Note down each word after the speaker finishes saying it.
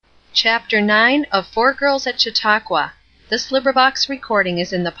CHAPTER IX of Four Girls at Chautauqua.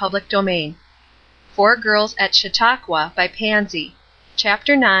 Four Girls at Chautauqua by Pansy.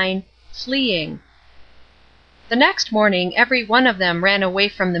 CHAPTER IX. Fleeing. The next morning every one of them ran away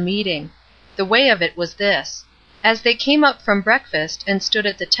from the meeting. The way of it was this. As they came up from breakfast and stood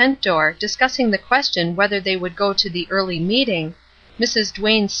at the tent door discussing the question whether they would go to the early meeting, Mrs.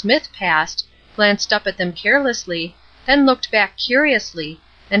 Duane Smithe passed, glanced up at them carelessly, then looked back curiously,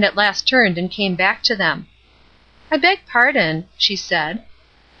 and at last turned and came back to them. "I beg pardon," she said,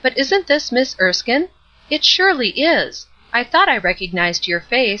 "but isn't this Miss Erskine? It surely is. I thought I recognized your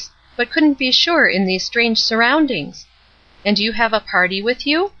face, but couldn't be sure in these strange surroundings. And you have a party with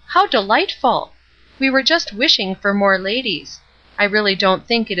you? How delightful! We were just wishing for more ladies. I really don't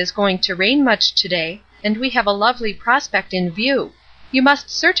think it is going to rain much today, and we have a lovely prospect in view. You must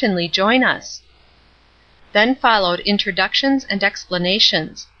certainly join us." Then followed introductions and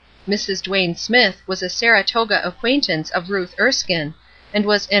explanations. Mrs. Duane Smithe was a Saratoga acquaintance of Ruth Erskine, and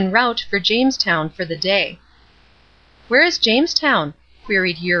was en route for Jamestown for the day. "Where is Jamestown?"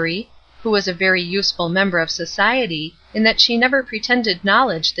 queried Eurie, who was a very useful member of society, in that she never pretended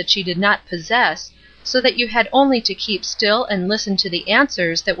knowledge that she did not possess, so that you had only to keep still and listen to the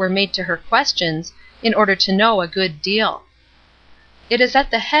answers that were made to her questions in order to know a good deal. "It is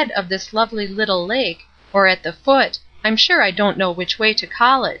at the head of this lovely little lake, or at the foot, I'm sure I don't know which way to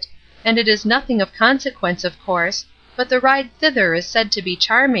call it, and it is nothing of consequence, of course, but the ride thither is said to be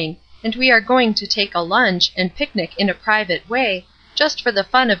charming, and we are going to take a lunch, and picnic in a private way, just for the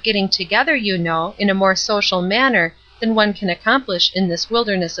fun of getting together, you know, in a more social manner than one can accomplish in this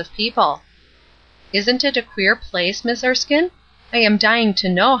wilderness of people. Isn't it a queer place, Miss Erskine? I am dying to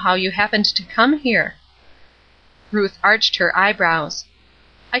know how you happened to come here." Ruth arched her eyebrows.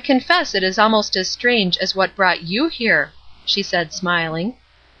 "I confess it is almost as strange as what brought you here," she said, smiling.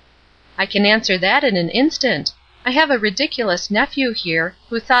 "I can answer that in an instant. I have a ridiculous nephew here,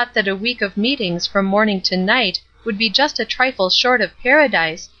 who thought that a week of meetings from morning to night would be just a trifle short of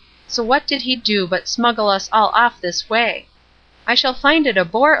paradise, so what did he do but smuggle us all off this way. I shall find it a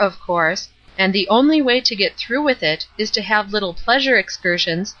bore, of course, and the only way to get through with it is to have little pleasure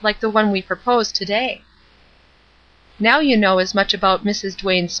excursions like the one we propose today." Now you know as much about Mrs.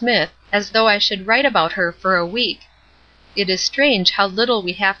 Duane Smithe as though I should write about her for a week. It is strange how little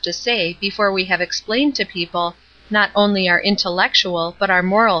we have to say before we have explained to people not only our intellectual but our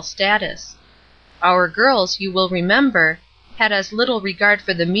moral status. Our girls, you will remember, had as little regard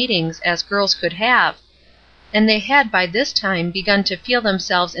for the meetings as girls could have, and they had by this time begun to feel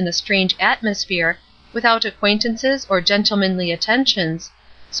themselves in a strange atmosphere, without acquaintances or gentlemanly attentions,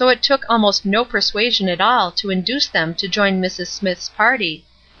 so it took almost no persuasion at all to induce them to join Mrs. Smithe's party,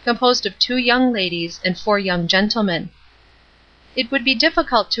 composed of 2 young ladies and 4 young gentlemen. It would be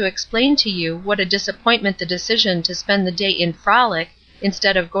difficult to explain to you what a disappointment the decision to spend the day in frolic,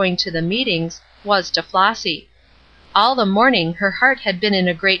 instead of going to the meetings, was to Flossy. All the morning her heart had been in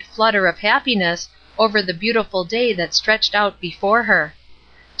a great flutter of happiness over the beautiful day that stretched out before her.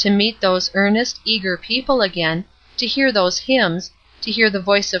 To meet those earnest, eager people again, to hear those hymns, to hear the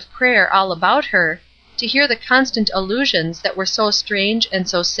voice of prayer all about her, to hear the constant allusions that were so strange and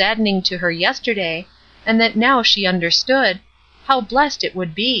so saddening to her yesterday, and that now she understood, how blessed it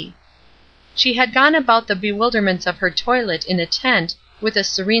would be! She had gone about the bewilderments of her toilet in a tent with a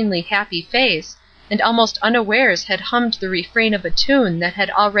serenely happy face, and almost unawares had hummed the refrain of a tune that had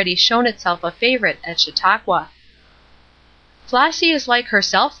already shown itself a favorite at Chautauqua. "Flossy is like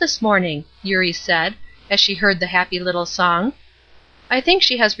herself this morning," Eurie said, as she heard the happy little song. "I think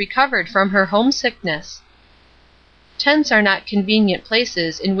she has recovered from her homesickness." Tents are not convenient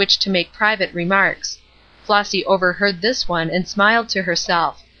places in which to make private remarks. Flossy overheard this one and smiled to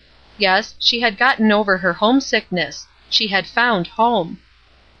herself. Yes, she had gotten over her homesickness. She had found home.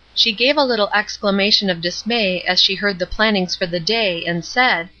 She gave a little exclamation of dismay as she heard the plannings for the day, and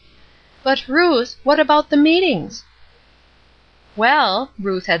said: "But, Ruth, what about the meetings?" "Well,"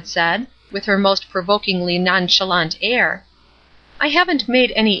 Ruth had said, with her most provokingly nonchalant air, "I haven't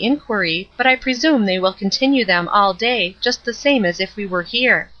made any inquiry, but I presume they will continue them all day just the same as if we were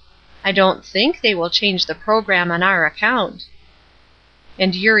here. I don't think they will change the program on our account."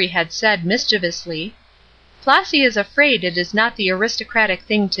 And Eurie had said, mischievously: "Flossy is afraid it is not the aristocratic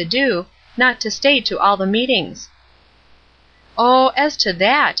thing to do, not to stay to all the meetings." "Oh, as to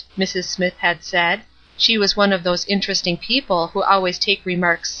that," Mrs. Smithe had said, she was one of those interesting people who always take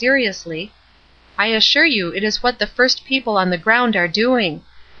remarks seriously, "I assure you it is what the first people on the ground are doing.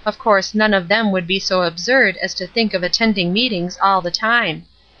 Of course none of them would be so absurd as to think of attending meetings all the time.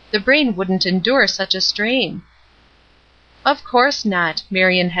 The brain wouldn't endure such a strain." "Of course not,"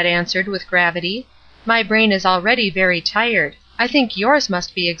 Marion had answered with gravity. "My brain is already very tired. I think yours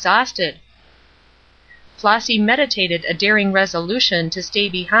must be exhausted." Flossy meditated a daring resolution to stay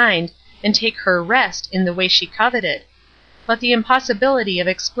behind and take her "rest" in the way she coveted. But the impossibility of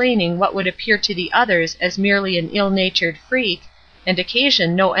explaining what would appear to the others as merely an ill-natured freak, and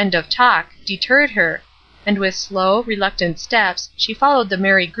occasion no end of talk, deterred her, and with slow, reluctant steps she followed the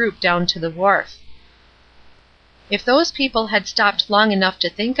merry group down to the wharf. If those people had stopped long enough to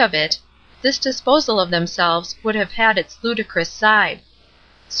think of it, this disposal of themselves would have had its ludicrous side.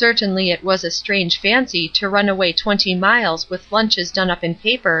 Certainly it was a strange fancy to run away 20 miles with lunches done up in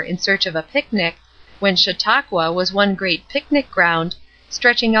paper in search of a picnic, when Chautauqua was one great picnic ground,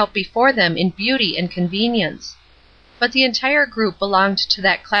 stretching out before them in beauty and convenience. But the entire group belonged to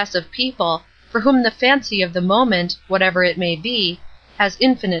that class of people for whom the fancy of the moment, whatever it may be, has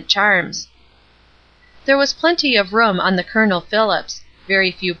infinite charms. There was plenty of room on the Colonel Phillips.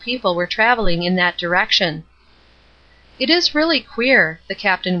 Very few people were traveling in that direction. "It is really queer," the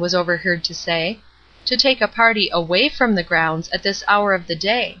captain was overheard to say, "to take a party away from the grounds at this hour of the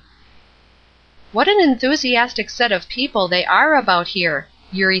day." "What an enthusiastic set of people they are about here,"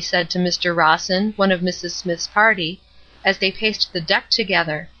 Eurie said to Mr. Rawson, one of Mrs. Smith's party, as they paced the deck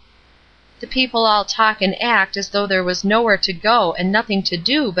together. "The people all talk and act as though there was nowhere to go and nothing to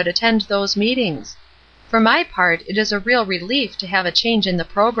do but attend those meetings. For my part it is a real relief to have a change in the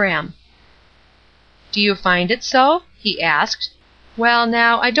program." "Do you find it so?" he asked. "Well,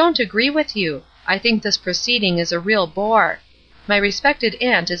 now, I don't agree with you. I think this proceeding is a real bore. My respected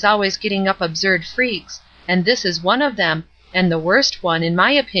aunt is always getting up absurd freaks, and this is one of them, and the worst one, in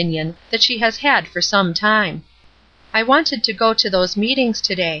my opinion, that she has had for some time. I wanted to go to those meetings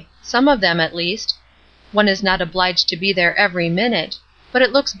to day, some of them at least. One is not obliged to be there every minute, but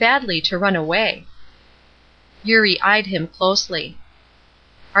it looks badly to run away." Eurie eyed him closely.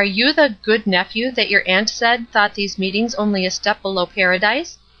 "Are you the 'good nephew' that your aunt said thought these meetings only a step below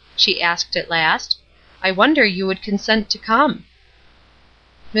paradise?" she asked at last. "I wonder you would consent to come."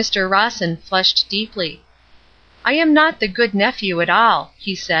 Mr. Rawson flushed deeply. "I am not the 'good nephew' at all,"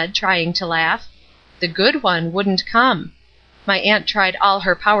 he said, trying to laugh. "The good one wouldn't come. My aunt tried all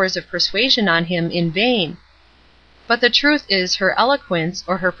her powers of persuasion on him in vain. But the truth is her eloquence,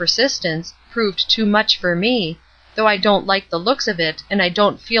 or her persistence, proved too much for me, though I don't like the looks of it, and I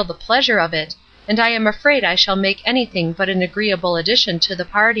don't feel the pleasure of it, and I am afraid I shall make anything but an agreeable addition to the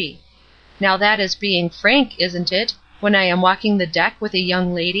party. Now that is being frank, isn't it, when I am walking the deck with a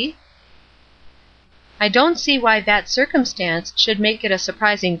young lady?" "I don't see why that circumstance should make it a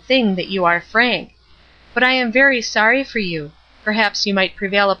surprising thing that you are frank. But I am very sorry for you. Perhaps you might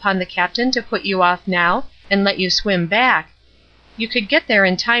prevail upon the captain to put you off now, and let you swim back. You could get there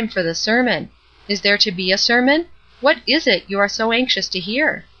in time for the sermon. Is there to be a sermon? What is it you are so anxious to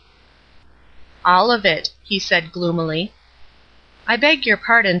hear?" "All of it," he said gloomily. "I beg your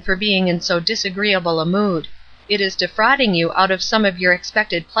pardon for being in so disagreeable a mood. It is defrauding you out of some of your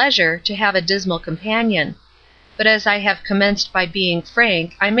expected pleasure to have a dismal companion. But as I have commenced by being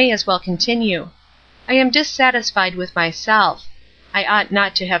frank, I may as well continue. I am dissatisfied with myself. I ought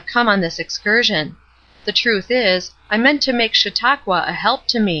not to have come on this excursion. The truth is, I meant to make Chautauqua a help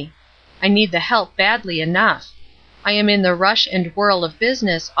to me. I need the help badly enough. I am in the rush and whirl of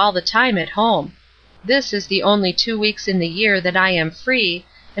business all the time at home. This is the only 2 weeks in the year that I am free,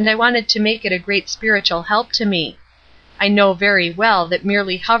 and I wanted to make it a great spiritual help to me. I know very well that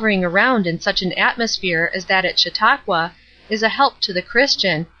merely hovering around in such an atmosphere as that at Chautauqua is a help to the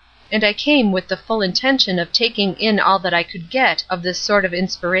Christian, and I came with the full intention of taking in all that I could get of this sort of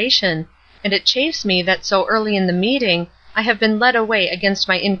inspiration, and it chafes me that so early in the meeting I have been led away against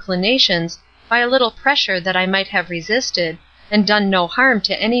my inclinations by a little pressure that I might have resisted, and done no harm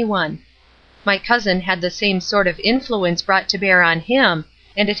to any one. My cousin had the same sort of influence brought to bear on him,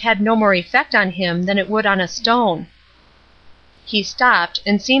 and it had no more effect on him than it would on a stone." He stopped,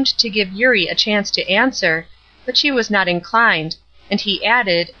 and seemed to give Eurie a chance to answer, but she was not inclined, and he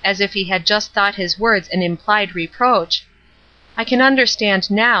added, as if he had just thought his words an implied reproach, "I can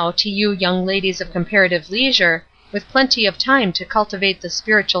understand now, to you young ladies of comparative leisure, with plenty of time to cultivate the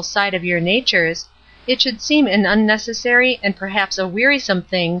spiritual side of your natures, it should seem an unnecessary and perhaps a wearisome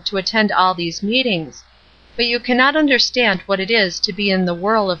thing to attend all these meetings, but you cannot understand what it is to be in the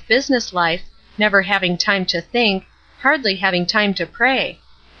whirl of business life, never having time to think, hardly having time to pray,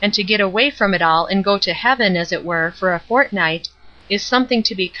 and to get away from it all and go to heaven, as it were, for a fortnight, is something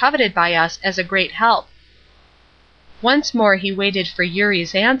to be coveted by us as a great help." Once more he waited for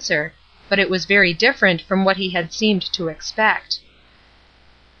Eurie's answer, but it was very different from what he had seemed to expect.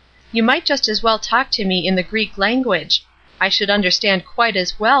 "You might just as well talk to me in the Greek language. I should understand quite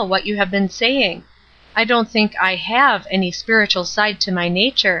as well what you have been saying. I don't think I have any spiritual side to my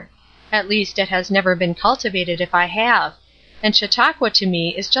nature. At least it has never been cultivated if I have. And Chautauqua to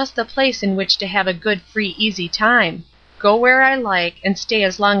me is just the place in which to have a good free easy time. Go where I like and stay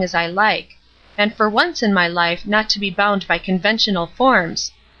as long as I like. And for once in my life not to be bound by conventional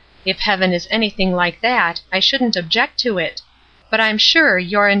forms. If heaven is anything like that, I shouldn't object to it. But I'm sure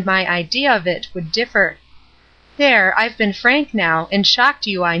your and my idea of it would differ. There, I've been frank now, and shocked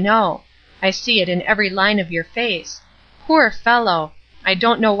you, I know. I see it in every line of your face. Poor fellow! I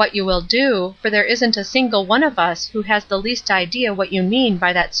don't know what you will do, for there isn't a single one of us who has the least idea what you mean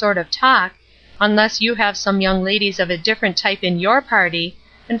by that sort of talk, unless you have some young ladies of a different type in your party,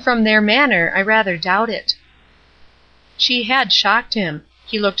 and from their manner I rather doubt it. She had shocked him.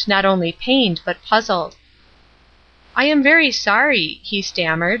 He looked not only pained, but puzzled. I am very sorry, he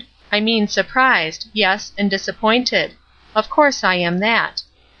stammered. I mean surprised, yes, and disappointed. Of course I am that.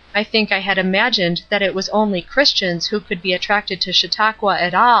 I think I had imagined that it was only Christians who could be attracted to Chautauqua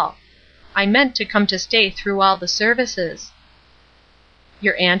at all. I meant to come to stay through all the services.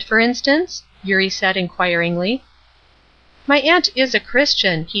 Your aunt, for instance? Eurie said inquiringly. My aunt is a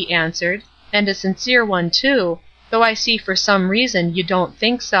Christian, he answered, and a sincere one too, though I see for some reason you don't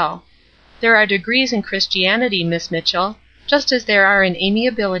think so. There are degrees in Christianity, Miss Mitchell, just as there are in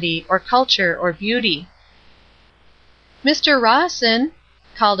amiability or culture or beauty. Mr. Rawson,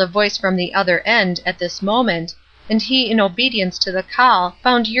 called a voice from the other end at this moment, and he in obedience to the call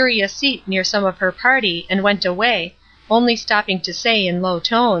found Eurie a seat near some of her party and went away, only stopping to say in low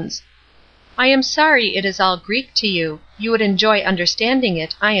tones, I am sorry it is all Greek to you. You would enjoy understanding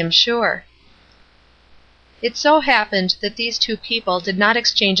it, I am sure. It so happened that these two people did not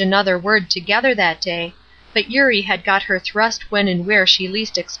exchange another word together that day, but Eurie had got her thrust when and where she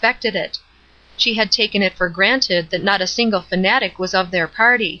least expected it. She had taken it for granted that not a single fanatic was of their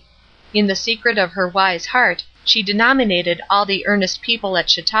party. In the secret of her wise heart she denominated all the earnest people at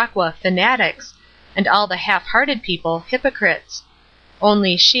Chautauqua fanatics, and all the half-hearted people hypocrites.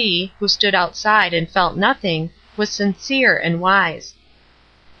 Only she, who stood outside and felt nothing, was sincere and wise.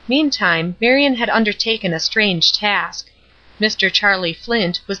 Meantime, Marion had undertaken a strange task. Mr. Charlie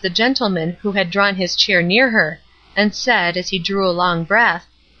Flint was the gentleman who had drawn his chair near her, and said, as he drew a long breath,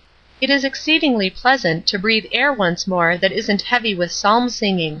 It is exceedingly pleasant to breathe air once more that isn't heavy with psalm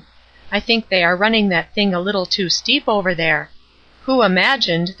singing. I think they are running that thing a little too steep over there. Who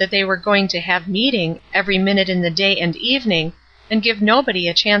imagined that they were going to have meeting every minute in the day and evening, and give nobody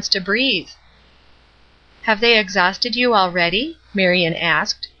a chance to breathe? Have they exhausted you already? Marion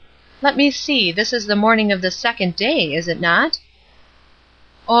asked. Let me see, this is the morning of the second day, is it not?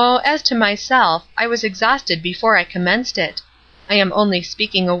 Oh, as to myself, I was exhausted before I commenced it. I am only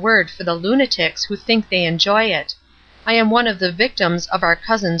speaking a word for the lunatics who think they enjoy it. I am one of the victims of our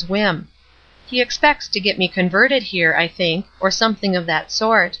cousin's whim. He expects to get me converted here, I think, or something of that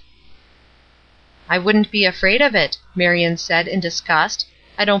sort. I wouldn't be afraid of it, Marion said in disgust.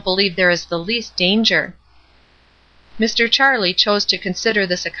 I don't believe there is the least danger. Mr. Charlie chose to consider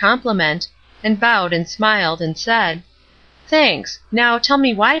this a compliment, and bowed and smiled and said, Thanks. Now tell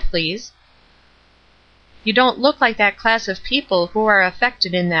me why, please. You don't look like that class of people who are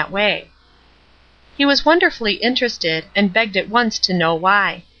affected in that way. He was wonderfully interested, and begged at once to know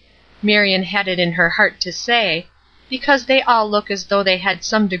why. Marion had it in her heart to say, because they all look as though they had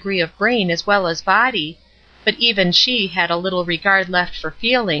some degree of brain as well as body, but even she had a little regard left for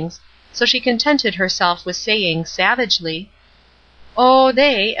feelings, so she contented herself with saying, savagely, Oh,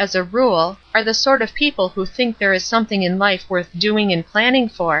 they, as a rule, are the sort of people who think there is something in life worth doing and planning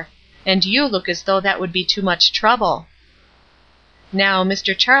for, and you look as though that would be too much trouble. Now,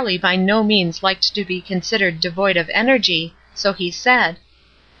 Mr. Charlie by no means liked to be considered devoid of energy, so he said,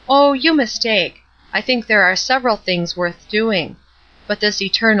 Oh, you mistake. I think there are several things worth doing. But this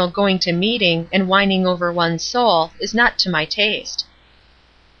eternal going to meeting and whining over one's soul is not to my taste.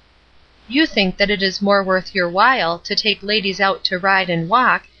 You think that it is more worth your while to take ladies out to ride and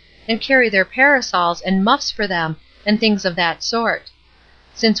walk, and carry their parasols and muffs for them, and things of that sort.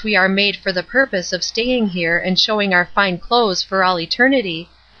 Since we are made for the purpose of staying here and showing our fine clothes for all eternity,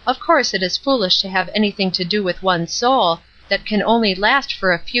 of course it is foolish to have anything to do with one's soul that can only last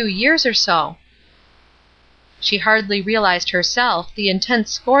for a few years or so. She hardly realized herself the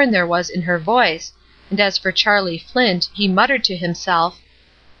intense scorn there was in her voice, and as for Charlie Flint, he muttered to himself,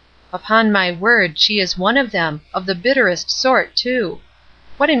 Upon my word, she is one of them, of the bitterest sort, too.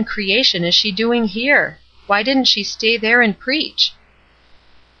 What in creation is she doing here? Why didn't she stay there and preach?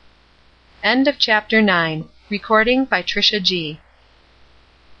 End of chapter 9. Recording by Trisha G.